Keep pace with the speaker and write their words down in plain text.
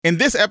In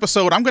this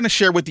episode, I'm going to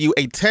share with you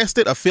a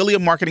tested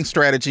affiliate marketing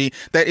strategy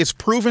that is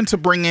proven to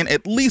bring in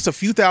at least a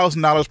few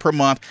 $1,000s per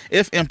month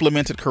if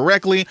implemented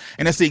correctly.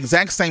 And it's the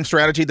exact same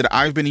strategy that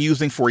I've been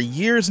using for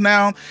years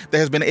now that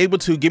has been able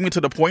to get me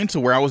to the point to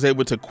where I was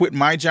able to quit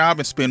my job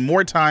and spend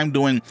more time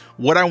doing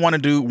what I want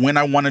to do when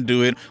I want to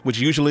do it, which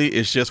usually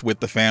is just with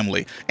the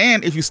family.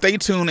 And if you stay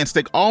tuned and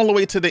stick all the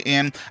way to the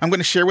end, I'm going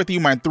to share with you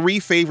my 3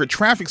 favorite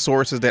traffic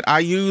sources that I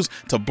use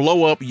to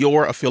blow up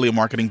your affiliate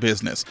marketing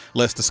business.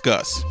 Let's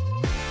discuss.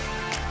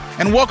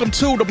 And welcome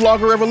to the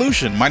Blogger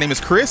Revolution. My name is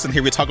Chris, and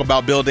here we talk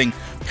about building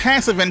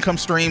passive income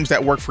streams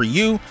that work for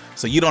you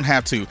so you don't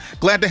have to.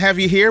 Glad to have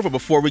you here, but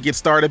before we get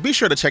started, be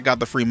sure to check out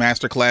the free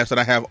masterclass that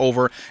I have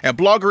over at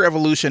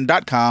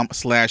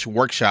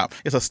bloggerevolution.com/workshop.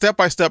 It's a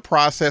step-by-step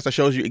process that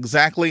shows you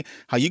exactly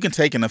how you can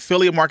take an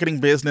affiliate marketing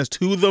business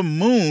to the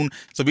moon.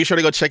 So be sure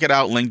to go check it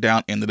out, link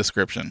down in the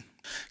description.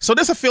 So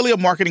this affiliate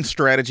marketing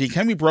strategy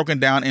can be broken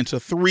down into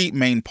 3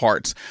 main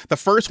parts. The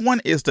first one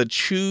is to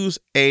choose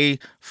a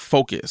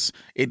focus.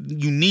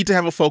 You need to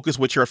have a focus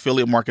with your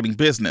affiliate marketing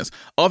business.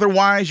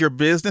 Otherwise, your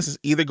business is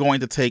either going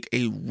to take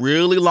a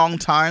really long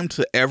time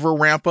to ever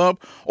ramp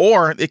up,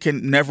 or it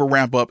can never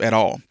ramp up at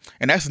all.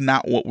 And that's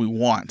not what we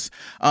want.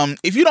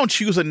 If you don't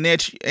choose a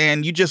niche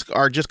and you just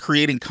are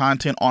creating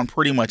content on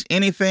pretty much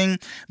anything,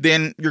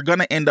 then you're going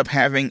to end up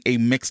having a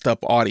mixed up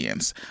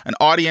audience, an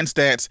audience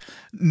that's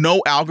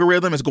no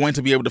algorithm is going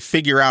to be able to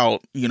figure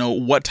out,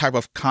 what type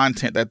of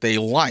content that they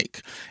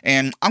like.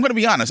 And I'm going to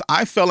be honest,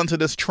 I fell into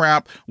this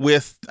trap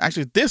with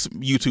actually this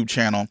YouTube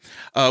channel,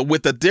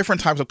 with the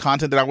different types of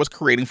content that I was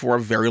creating for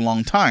a very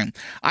long time.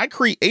 I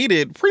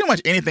created pretty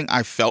much anything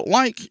I felt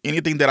like,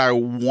 anything that I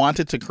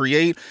wanted to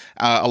create.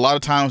 A lot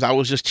of times I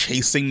was just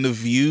chasing the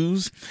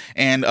views.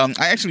 And I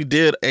actually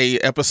did a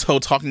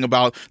episode talking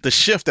about the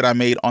shift that I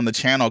made on the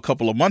channel a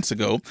couple of months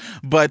ago.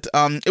 But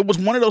it was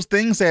one of those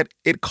things that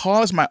it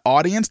caused my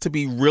audience to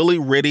be really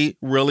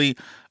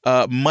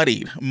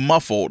muddied,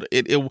 muffled.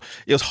 It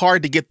was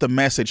hard to get the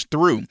message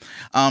through.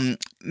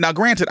 Now,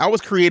 granted, I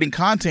was creating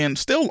content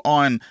still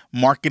on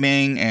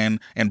marketing and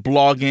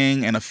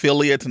blogging and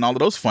affiliates and all of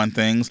those fun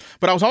things,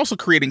 but I was also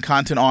creating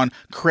content on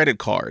credit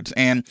cards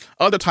and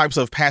other types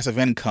of passive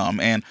income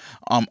and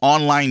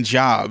online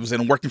jobs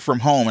and working from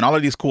home and all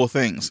of these cool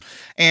things.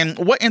 And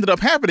what ended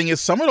up happening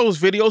is some of those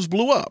videos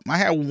blew up. I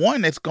had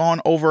one that's gone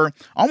over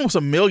almost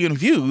 1 million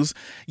views,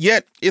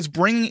 yet it's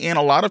bringing in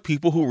a lot of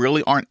people who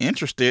really aren't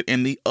interested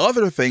in the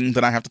other things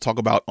that I have to talk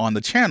about on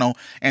the channel.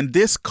 And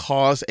this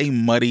caused a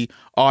muddy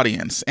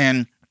audience.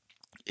 And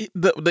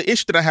the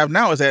issue that I have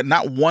now is that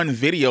not one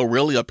video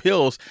really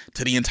appeals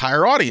to the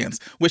entire audience,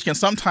 which can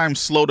sometimes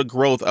slow the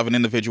growth of an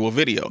individual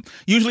video.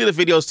 Usually the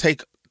videos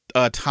take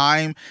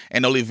time,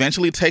 and they'll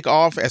eventually take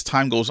off as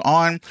time goes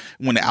on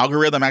when the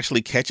algorithm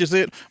actually catches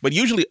it. But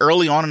usually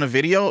early on in the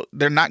video,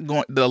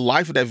 the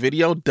life of that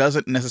video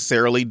doesn't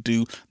necessarily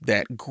do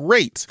that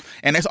great.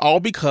 And it's all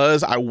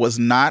because I was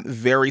not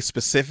very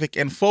specific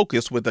and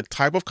focused with the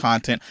type of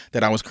content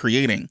that I was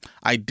creating.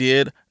 I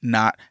did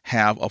not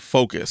have a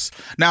focus.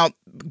 Now,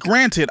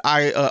 granted,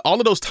 all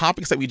of those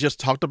topics that we just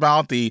talked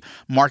about, the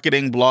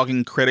marketing,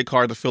 blogging, credit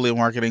cards, affiliate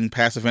marketing,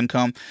 passive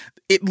income,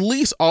 at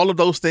least all of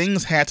those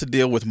things had to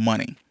deal with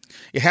money.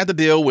 It had to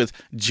deal with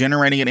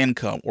generating an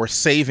income or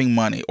saving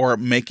money or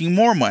making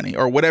more money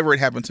or whatever it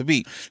happened to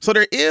be. So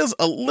there is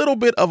a little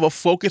bit of a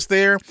focus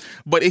there.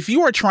 But if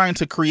you are trying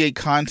to create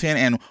content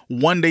and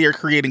one day you're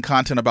creating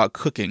content about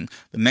cooking,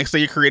 the next day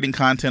you're creating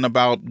content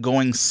about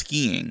going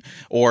skiing,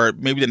 or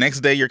maybe the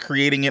next day you're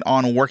creating it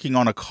on working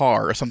on a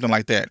car or something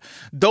like that,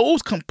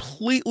 those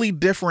completely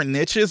different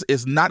niches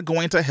is not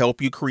going to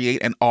help you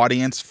create an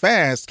audience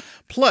fast.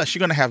 Plus, you're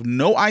going to have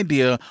no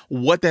idea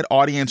what that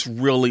audience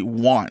really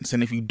wants.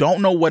 And if you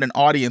don't know what an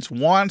audience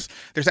wants,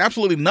 there's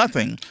absolutely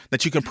nothing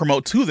that you can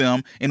promote to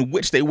them in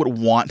which they would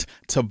want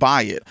to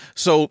buy it.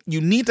 So you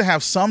need to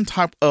have some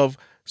type of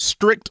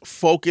strict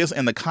focus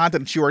in the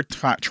content that you are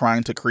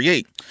trying to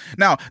create.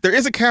 Now, there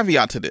is a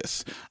caveat to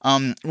this.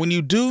 When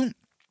you do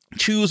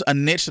choose a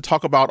niche to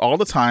talk about all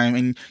the time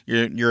and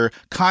your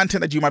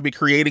content that you might be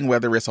creating,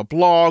 whether it's a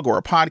blog or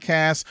a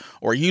podcast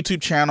or a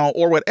YouTube channel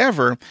or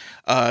whatever,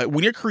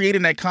 when you're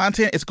creating that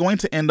content, it's going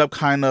to end up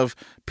kind of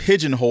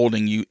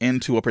pigeonholing you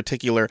into a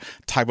particular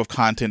type of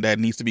content that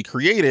needs to be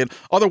created.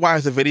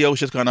 Otherwise, the video is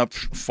just going to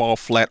fall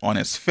flat on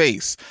its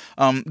face.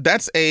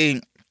 That's a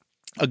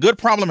good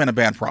problem and a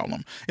bad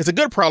problem. It's a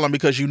good problem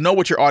because you know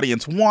what your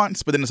audience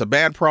wants, but then it's a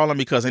bad problem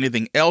because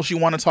anything else you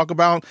want to talk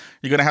about,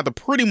 you're going to have to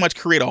pretty much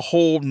create a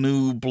whole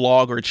new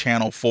blog or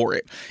channel for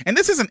it. And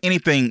this isn't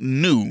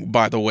anything new,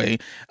 by the way.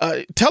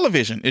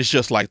 Television is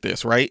just like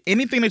this, right?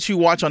 Anything that you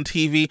watch on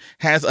TV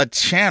has a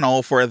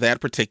channel for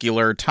that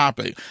particular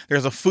topic.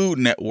 There's a Food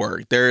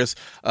Network. There's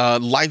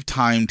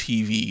Lifetime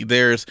TV.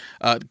 There's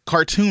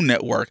Cartoon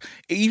Network.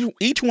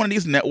 Each one of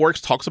these networks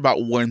talks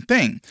about one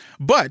thing.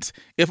 But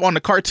if on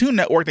the Cartoon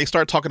Network they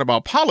start talking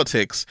about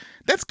politics,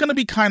 that's going to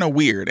be kind of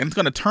weird, and it's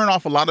going to turn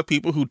off a lot of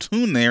people who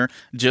tune there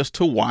just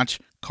to watch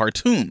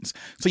cartoons.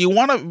 So you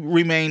want to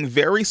remain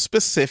very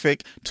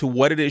specific to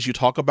what it is you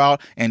talk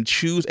about and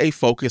choose a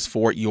focus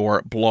for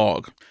your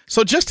blog.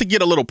 So just to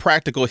get a little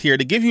practical here,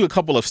 to give you a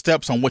couple of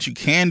steps on what you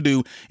can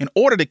do in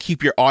order to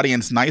keep your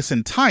audience nice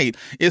and tight,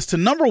 is to,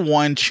 number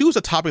one, choose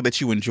a topic that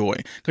you enjoy,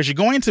 because you're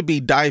going to be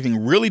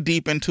diving really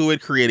deep into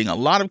it, creating a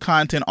lot of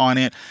content on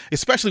it,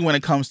 especially when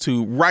it comes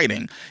to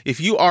writing.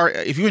 If you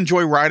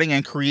enjoy writing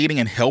and creating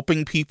and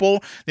helping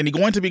people, then you're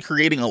going to be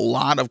creating a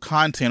lot of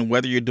content,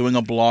 whether you're doing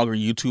a blog or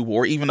YouTube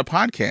or even a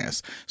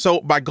podcast.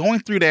 So by going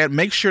through that,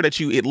 make sure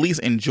that you at least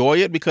enjoy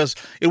it, because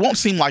it won't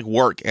seem like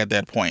work at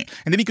that point.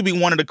 And then you could be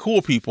one of the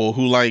cool people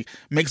who like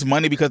makes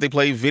money because they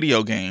play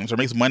video games, or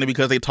makes money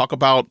because they talk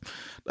about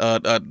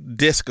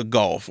disc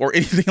golf or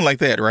anything like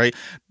that, right?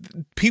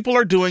 People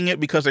are doing it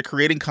because they're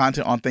creating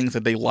content on things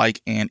that they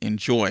like and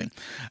enjoy.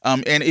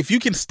 And if you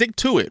can stick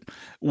to it,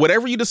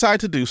 whatever you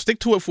decide to do, stick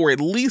to it for at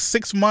least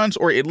 6 months,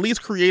 or at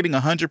least creating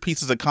 100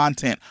 pieces of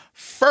content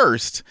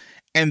first,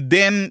 and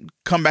then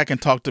come back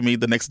and talk to me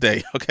the next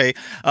day, okay?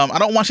 I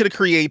don't want you to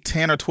create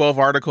 10 or 12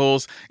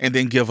 articles and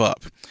then give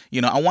up.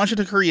 I want you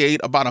to create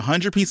about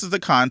 100 pieces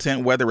of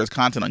content, whether it's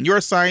content on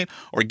your site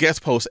or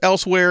guest posts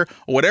elsewhere,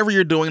 or whatever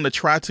you're doing to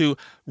try to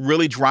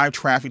really drive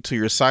traffic to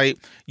your site.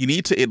 You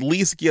need to at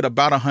least get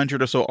about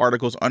 100 or so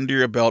articles under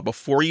your belt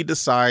before you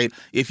decide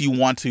if you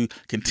want to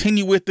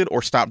continue with it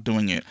or stop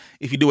doing it.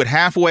 If you do it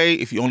halfway,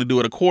 if you only do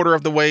it a quarter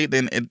of the way,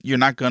 then you're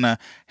not going to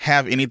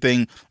have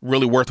anything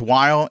really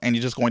worthwhile, and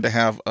you're just going to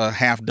have a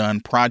half-done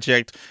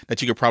project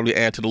that you could probably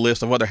add to the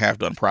list of other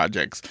half-done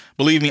projects.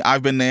 Believe me,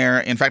 I've been there.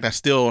 In fact, I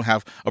still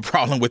have a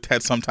problem with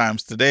that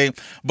sometimes today,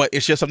 but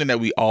it's just something that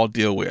we all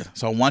deal with.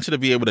 So I want you to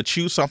be able to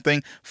choose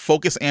something,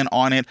 focus in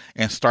on it,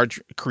 and start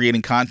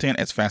creating content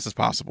as fast as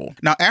possible.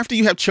 Now, after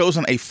you have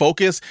chosen a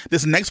focus,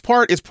 this next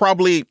part is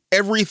probably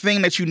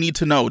everything that you need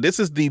to know. This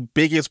is the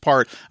biggest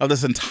part of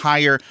this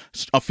entire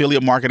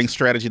affiliate marketing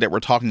strategy that we're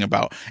talking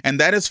about, and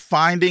that is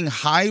finding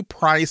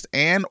high-priced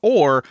and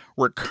or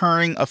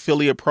recurring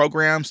affiliate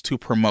programs to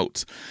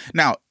promote.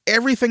 Now,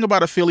 everything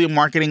about affiliate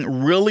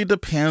marketing really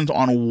depends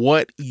on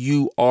what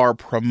you are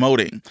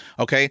promoting,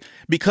 okay?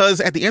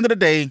 Because at the end of the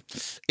day,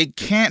 it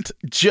can't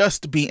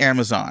just be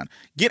Amazon.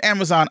 Get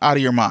Amazon out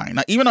of your mind.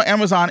 Now, even though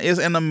Amazon is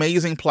an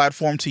amazing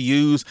platform to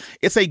use,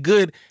 it's a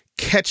good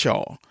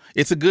catch-all.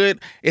 It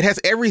has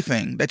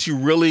everything that you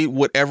really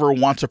would ever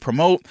want to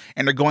promote,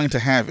 and they're going to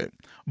have it.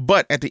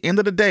 But at the end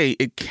of the day,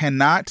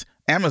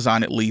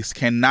 Amazon at least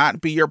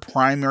cannot be your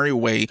primary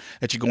way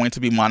that you're going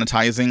to be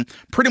monetizing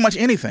pretty much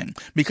anything,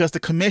 because the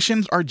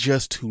commissions are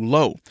just too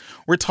low.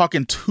 We're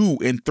talking 2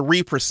 and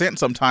 3%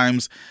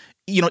 sometimes,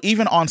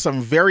 even on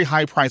some very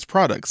high priced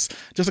products.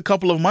 Just a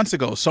couple of months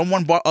ago,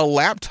 someone bought a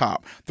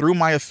laptop through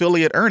my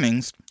affiliate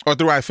earnings or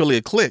through my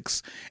affiliate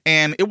clicks,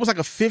 and it was like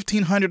a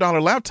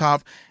 $1,500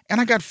 laptop, and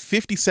I got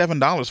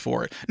 $57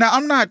 for it. Now,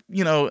 I'm not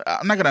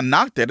going to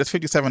knock that. It's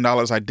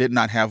 $57 I did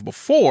not have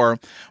before,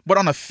 but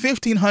on a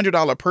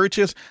 $1,500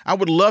 purchase, I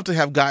would love to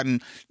have gotten,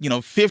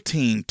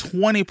 15,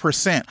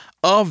 20%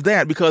 of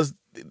that, because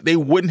they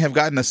wouldn't have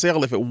gotten a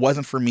sale if it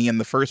wasn't for me in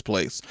the first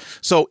place.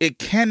 So it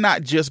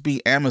cannot just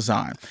be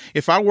Amazon.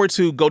 If I were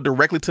to go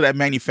directly to that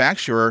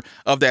manufacturer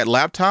of that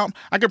laptop,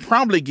 I could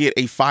probably get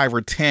a 5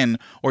 or 10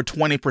 or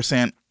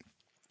 20%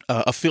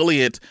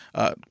 affiliate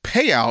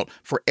payout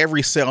for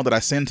every sale that I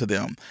send to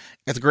them.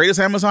 As great as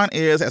Amazon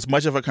is, as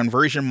much of a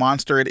conversion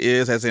monster it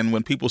is, as in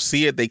when people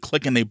see it, they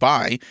click and they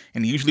buy,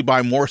 and usually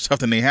buy more stuff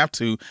than they have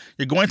to,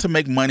 you're going to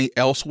make money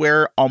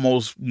elsewhere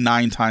almost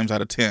 9 times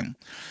out of 10.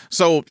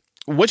 So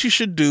what you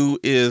should do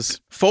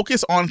is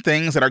focus on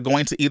things that are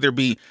going to either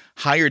be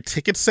higher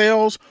ticket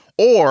sales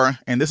or,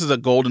 and this is a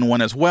golden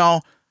one as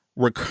well,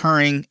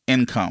 recurring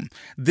income.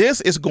 This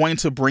is going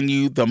to bring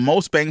you the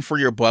most bang for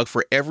your buck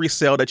for every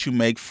sale that you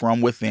make from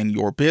within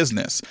your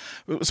business,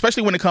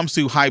 especially when it comes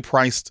to high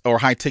priced or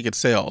high ticket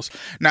sales.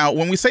 Now,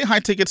 when we say high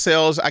ticket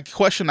sales, a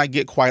question I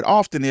get quite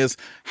often is,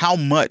 how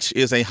much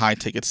is a high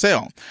ticket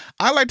sale?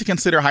 I like to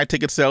consider high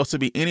ticket sales to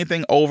be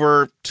anything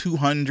over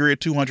 $200,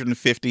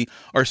 $250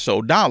 or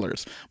so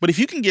dollars. But if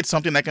you can get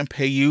something that can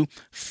pay you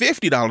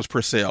 $50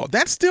 per sale,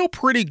 that's still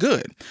pretty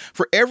good.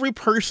 For every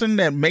person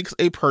that makes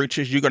a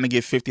purchase, you're going to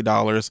get $50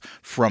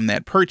 from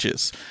that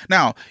purchase.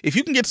 Now, if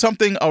you can get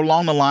something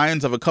along the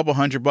lines of a couple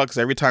 $100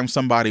 every time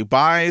somebody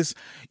buys,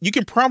 you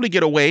can probably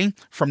get away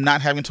from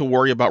not having to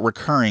worry about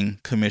recurring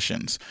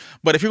commissions.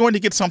 But if you're going to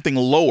get something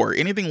lower,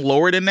 anything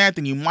lower than that,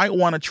 then you might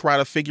want to try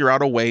to figure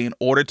out a way in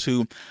order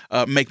to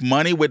make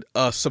money with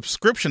a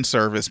subscription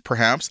service,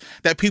 perhaps,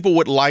 that people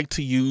would like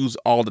to use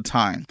all the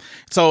time.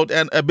 So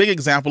a big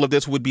example of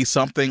this would be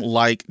something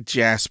like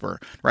Jasper,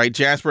 right?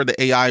 Jasper, the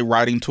AI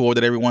writing tool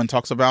that everyone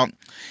talks about.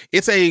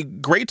 It's a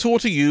great tool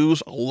to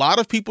use. A lot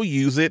of people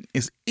use it.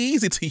 It's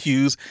easy to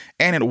use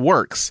and it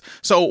works.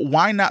 So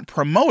why not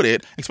promote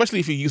it? Especially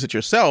if you use it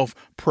yourself,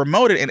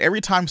 promote it. And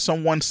every time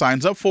someone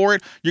signs up for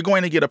it, you're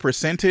going to get a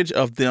percentage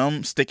of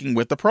them sticking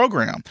with the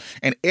program.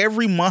 And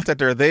every month that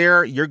they're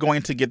there, you're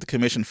going to get the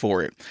commission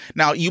for it.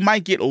 Now, you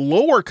might get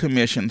lower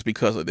commissions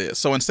because of this.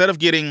 So instead of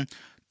getting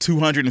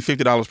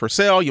 $250 per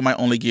sale, you might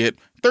only get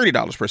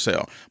 $30 per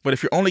sale. But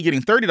if you're only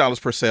getting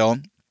 $30 per sale,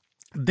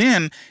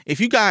 then if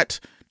you got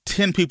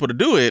 10 people to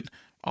do it,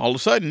 all of a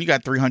sudden you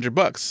got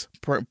 $300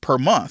 per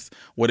month.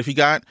 What if you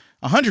got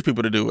 100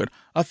 people to do it,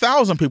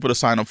 1,000 people to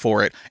sign up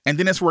for it, and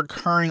then it's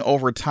recurring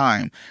over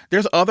time?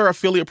 There's other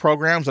affiliate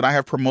programs that I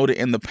have promoted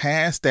in the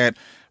past that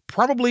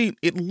probably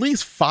at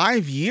least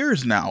 5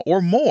 years now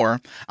or more,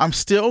 I'm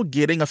still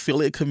getting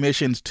affiliate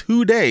commissions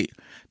today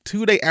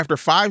after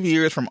 5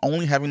 years from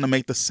only having to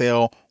make the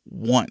sale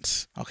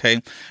once.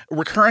 Okay.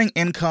 Recurring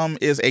income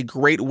is a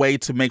great way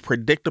to make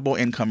predictable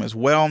income as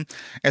well.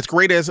 As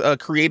great as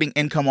creating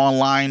income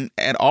online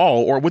at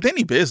all or with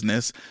any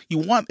business, you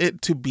want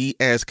it to be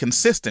as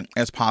consistent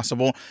as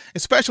possible,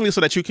 especially so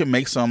that you can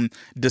make some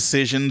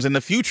decisions in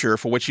the future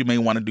for what you may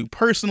want to do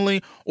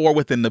personally or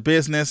within the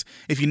business.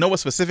 If you know a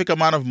specific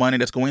amount of money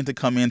that's going to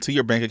come into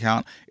your bank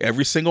account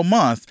every single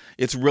month,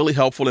 it's really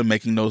helpful in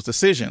making those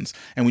decisions.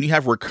 And when you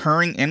have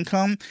recurring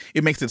income,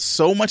 it makes it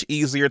so much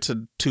easier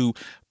to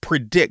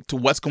predict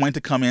what's going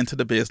to come into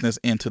the business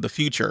into the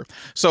future.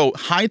 So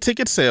high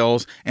ticket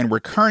sales and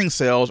recurring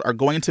sales are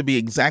going to be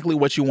exactly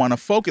what you want to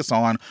focus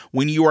on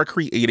when you are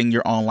creating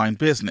your online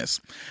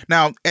business.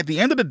 Now, at the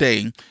end of the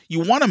day,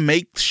 you want to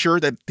make sure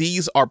that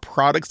these are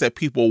products that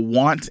people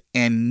want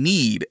and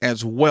need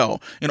as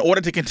well in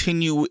order to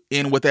continue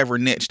in whatever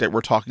niche that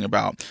we're talking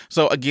about.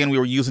 So again, we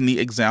were using the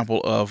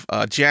example of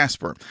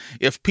Jasper.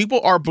 If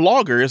people are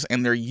bloggers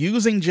and they're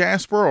using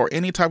Jasper or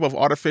any type of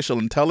artificial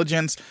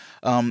intelligence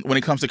when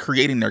it comes to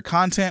creating their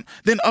content,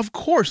 then of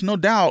course, no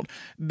doubt,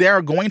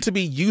 they're going to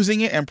be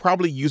using it and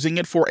probably using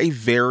it for a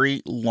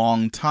very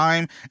long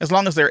time, as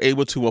long as they're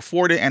able to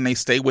afford it and they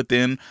stay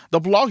within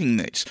the blogging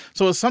niche.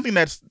 So it's something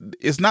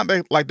it's not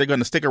like they're going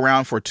to stick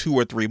around for 2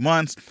 or 3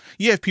 months.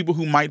 You have people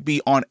who might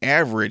be on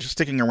average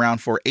sticking around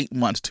for 8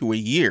 months to a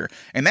year,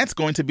 and that's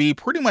going to be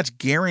pretty much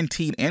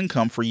guaranteed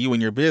income for you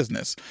and your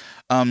business.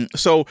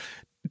 So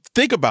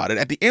think about it.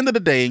 At the end of the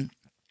day,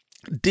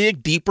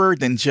 dig deeper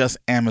than just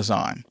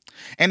Amazon.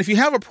 And if you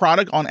have a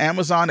product on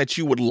Amazon that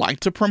you would like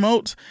to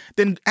promote,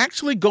 then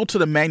actually go to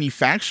the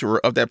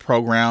manufacturer of that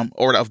program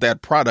or of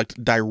that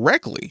product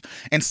directly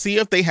and see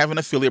if they have an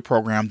affiliate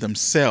program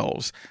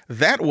themselves.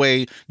 That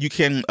way you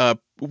can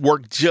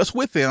work just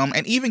with them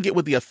and even get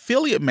with the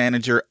affiliate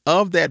manager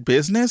of that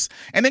business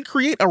and then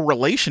create a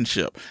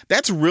relationship.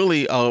 That's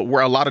really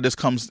where a lot of this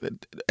comes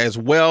as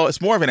well. It's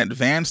more of an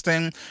advanced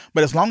thing,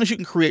 but as long as you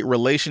can create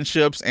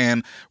relationships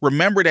and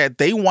remember that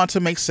they want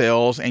to make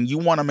sales and you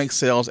want to make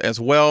sales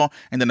as well,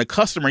 and then the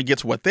customer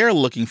gets what they're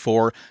looking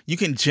for, you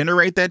can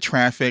generate that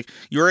traffic.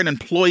 You're an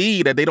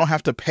employee that they don't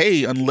have to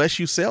pay unless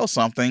you sell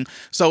something.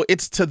 So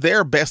it's to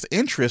their best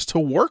interest to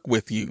work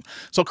with you.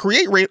 So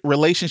create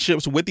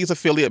relationships with these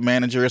affiliate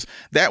managers.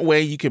 That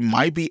way you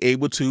might be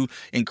able to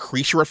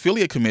increase your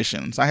affiliate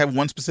commissions. I have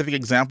one specific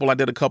example I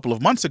did a couple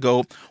of months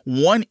ago.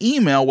 One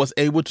email was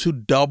able to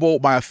double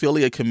my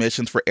affiliate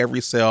commissions for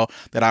every sale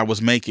that I was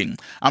making.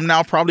 I'm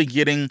now probably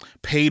getting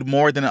paid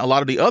more than a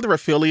lot of the other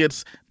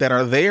affiliates that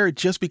are there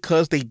just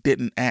because they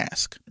didn't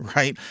ask,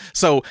 right?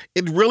 So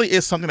it really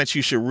is something that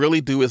you should really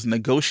do, is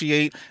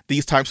negotiate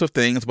these types of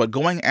things, but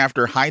going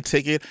after high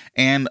ticket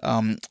and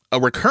a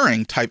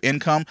recurring type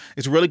income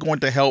is really going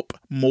to help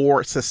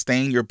more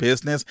sustain your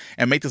business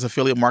and make this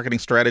affiliate marketing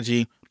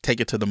strategy take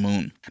it to the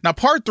moon. Now,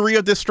 part 3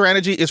 of this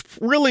strategy is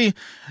really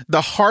the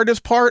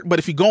hardest part, but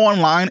if you go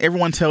online,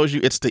 everyone tells you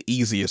it's the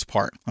easiest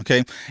part,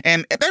 okay?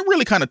 And that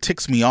really kind of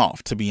ticks me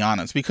off, to be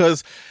honest,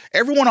 because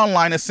everyone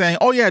online is saying,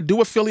 oh yeah,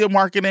 do affiliate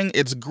marketing.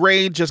 It's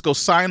great. Just go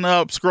sign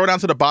up, scroll down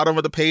to the bottom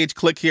of the page,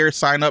 click here,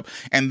 sign up,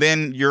 and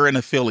then you're an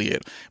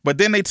affiliate. But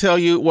then they tell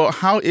you, well,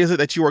 how is it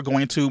that you are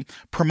going to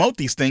promote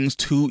these things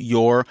to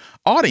your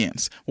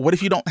audience? What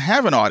if you don't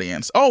have an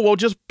audience? Oh, well,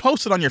 just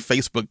post it on your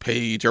Facebook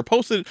page or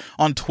post it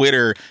on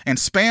Twitter and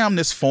spam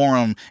this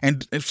forum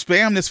and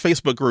spam this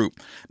Facebook group.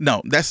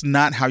 No, that's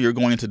not how you're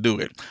going to do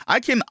it. I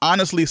can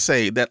honestly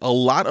say that a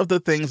lot of the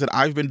things that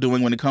I've been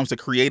doing when it comes to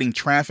creating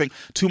traffic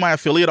to my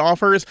affiliate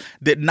offers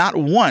did not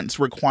once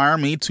require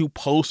me to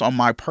post on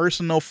my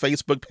personal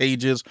Facebook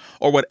pages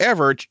or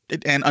whatever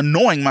and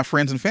annoying my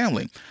friends and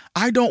family.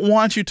 I don't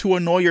want you to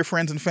annoy your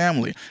friends and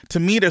family. To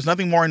me, there's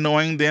nothing more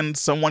annoying than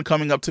someone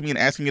coming up to me and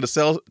asking me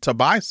to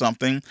buy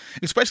something,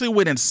 especially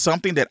when it's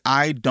something that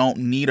I don't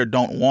need or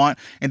don't want,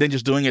 and then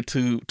just doing it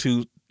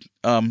to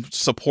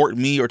support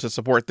me or to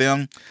support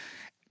them.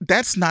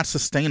 That's not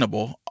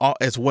sustainable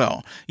as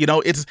well.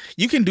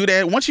 You can do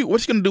that. What you going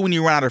to do when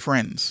you run out of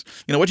friends?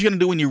 What you going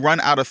to do when you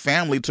run out of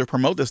family to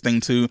promote this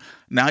thing to?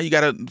 Now you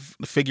got to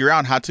figure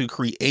out how to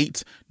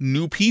create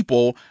new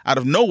people out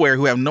of nowhere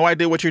who have no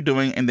idea what you're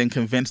doing and then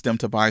convince them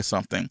to buy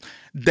something.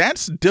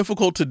 That's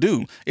difficult to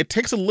do. It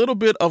takes a little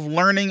bit of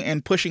learning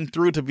and pushing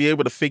through to be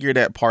able to figure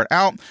that part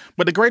out.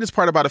 But the greatest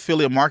part about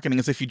affiliate marketing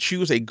is if you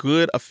choose a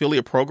good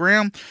affiliate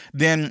program,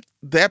 then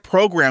that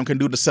program can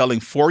do the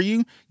selling for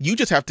you. You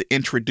just have to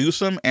introduce reduce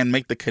them and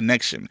make the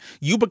connection.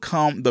 You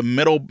become the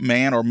middle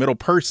man or middle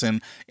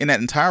person in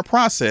that entire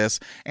process,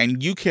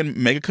 and you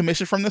can make a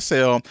commission from the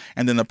sale,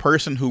 and then the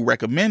person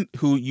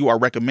who you are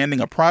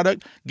recommending a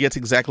product gets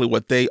exactly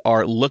what they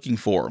are looking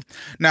for.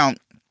 Now,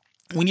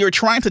 when you're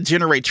trying to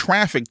generate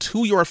traffic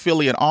to your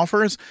affiliate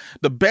offers,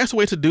 the best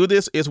way to do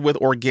this is with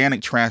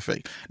organic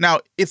traffic. Now,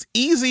 it's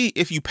easy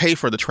if you pay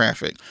for the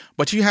traffic,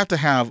 but you have to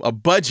have a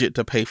budget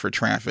to pay for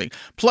traffic.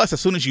 Plus,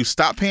 as soon as you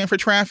stop paying for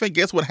traffic,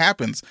 guess what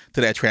happens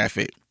to that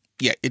traffic?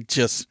 Yeah, it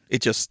just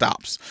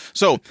stops.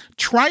 So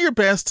try your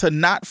best to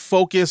not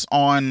focus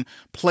on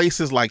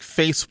places like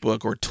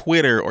Facebook or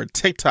Twitter or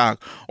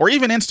TikTok or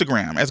even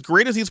Instagram. As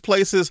great as these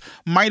places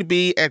might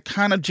be at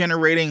kind of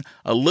generating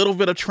a little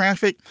bit of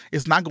traffic,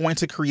 it's not going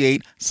to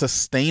create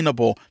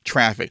sustainable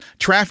traffic.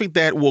 Traffic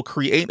that will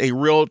create a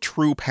real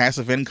true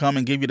passive income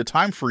and give you the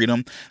time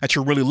freedom that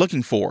you're really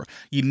looking for.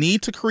 You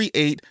need to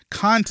create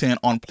content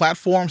on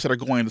platforms that are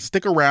going to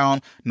stick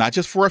around, not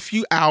just for a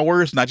few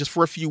hours, not just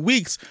for a few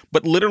weeks,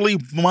 but literally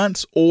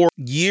months or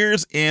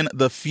years in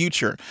the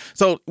future.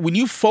 So when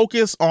you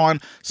focus on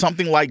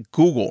something like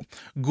Google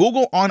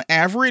on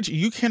average,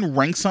 you can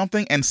rank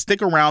something and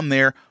stick around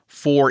there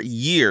for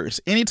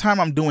years. Anytime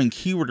I'm doing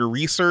keyword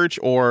research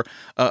or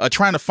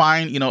trying to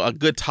find, a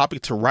good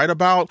topic to write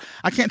about,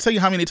 I can't tell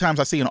you how many times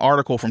I see an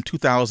article from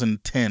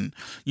 2010,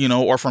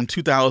 or from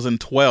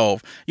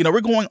 2012. We're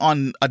going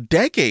on a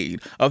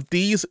decade of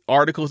these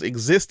articles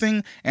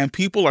existing, and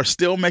people are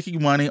still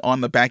making money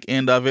on the back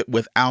end of it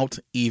without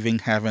even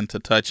having to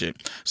touch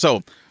it.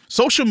 So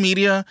social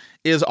media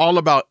is all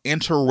about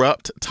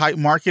interrupt type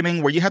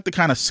marketing, where you have to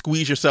kind of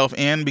squeeze yourself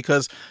in,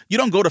 because you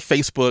don't go to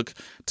Facebook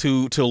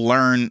to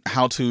learn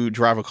how to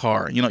drive a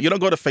car. You don't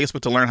go to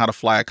Facebook to learn how to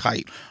fly a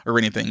kite or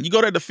anything. You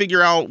go there to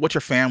figure out what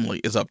your family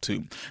is up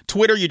to.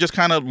 Twitter, you're just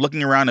kind of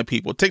looking around at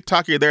people.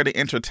 TikTok, you're there to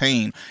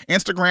entertain.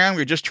 Instagram,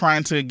 you're just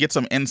trying to get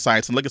some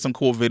insights and look at some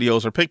cool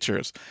videos or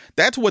pictures.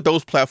 That's what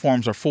those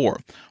platforms are for.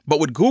 But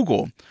with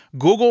Google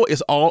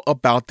is all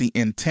about the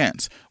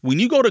intent. When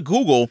you go to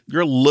Google,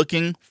 you're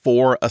looking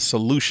for a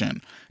solution.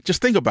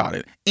 Just think about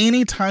it.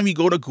 Anytime you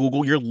go to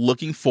Google, you're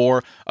looking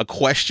for a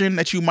question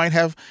that you might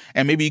have,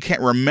 and maybe you can't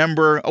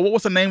remember. Oh, what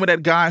was the name of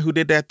that guy who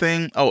did that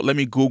thing? Oh, let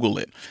me Google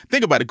it.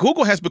 Think about it.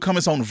 Google has become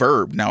its own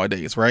verb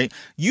nowadays, right?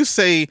 You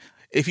say,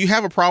 if you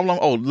have a problem,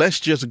 oh,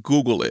 let's just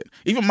Google it.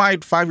 Even my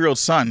 5-year-old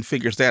son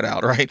figures that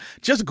out, right?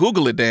 Just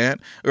Google it, Dad,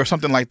 or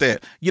something like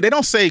that. They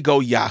don't say go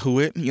Yahoo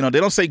it. They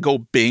don't say go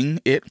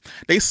Bing it.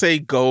 They say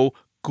go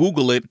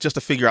Google it just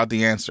to figure out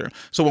the answer.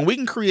 So when we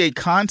can create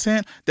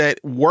content that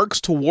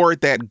works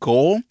toward that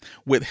goal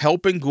with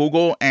helping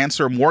Google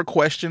answer more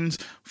questions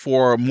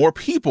for more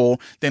people,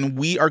 then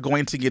we are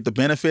going to get the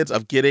benefits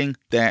of getting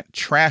that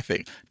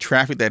traffic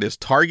that is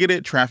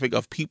targeted, traffic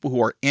of people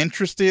who are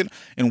interested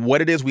in what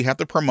it is we have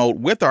to promote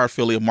with our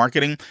affiliate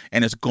marketing.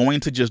 And it's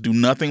going to just do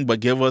nothing but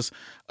give us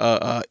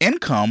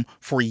income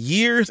for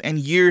years and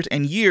years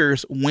and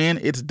years when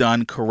it's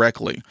done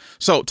correctly.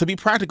 So to be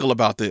practical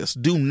about this,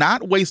 do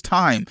not waste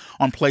time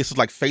on places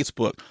like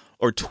Facebook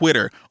or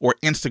Twitter or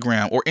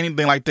Instagram or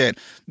anything like that.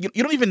 You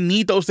don't even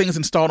need those things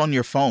installed on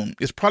your phone.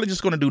 It's probably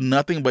just going to do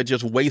nothing but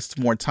just waste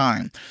more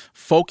time.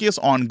 Focus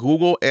on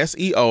Google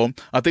SEO,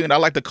 a thing that I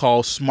like to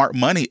call smart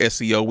money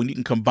SEO, when you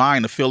can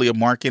combine affiliate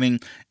marketing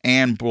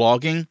and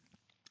blogging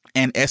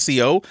and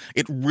SEO.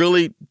 It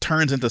really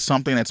turns into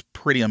something that's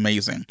pretty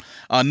amazing.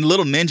 A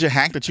little ninja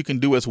hack that you can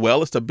do as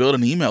well is to build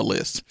an email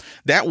list.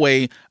 That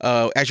way,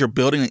 as you're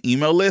building an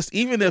email list,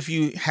 even if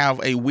you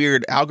have a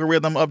weird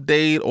algorithm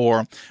update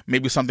or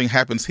maybe something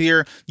happens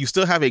here, you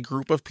still have a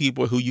group of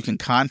people who you can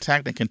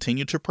contact and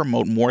continue to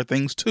promote more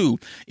things to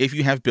if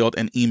you have built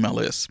an email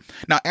list.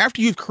 Now,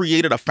 after you've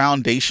created a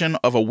foundation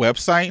of a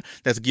website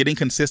that's getting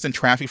consistent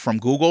traffic from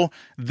Google,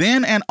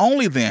 then and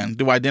only then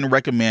do I then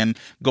recommend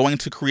going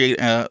to create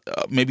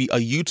maybe a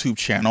YouTube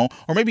channel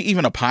or maybe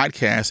even a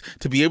podcast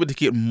to be able to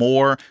get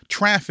more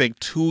traffic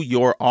to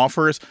your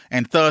offers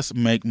and thus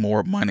make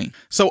more money.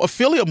 So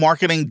affiliate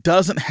marketing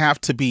doesn't have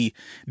to be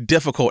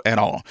difficult at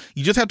all.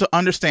 You just have to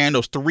understand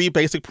those 3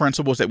 basic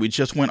principles that we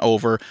just went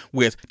over,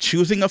 with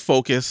choosing a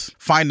focus,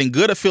 finding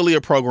good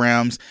affiliate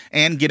programs,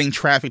 and getting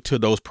traffic to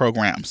those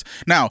programs.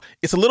 Now,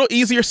 it's a little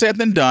easier said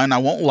than done, I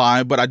won't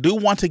lie, but I do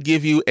want to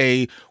give you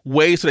a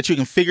way so that you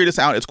can figure this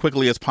out as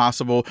quickly as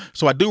possible.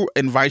 So I do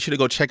invite you to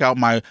go check out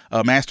my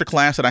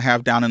masterclass that I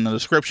have down in the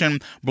description,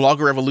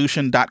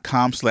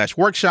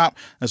 bloggerevolution.com/workshop.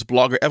 That's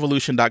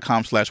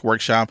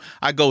bloggerevolution.com/workshop.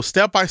 I go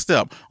step by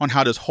step on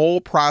how this whole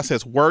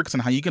process works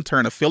and how you can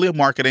turn affiliate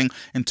marketing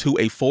into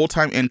a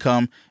full-time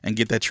income and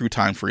get that true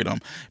time freedom.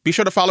 Be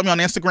sure to follow me on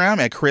Instagram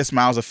at Chris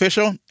Miles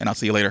Official, and I'll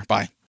see you later. Bye.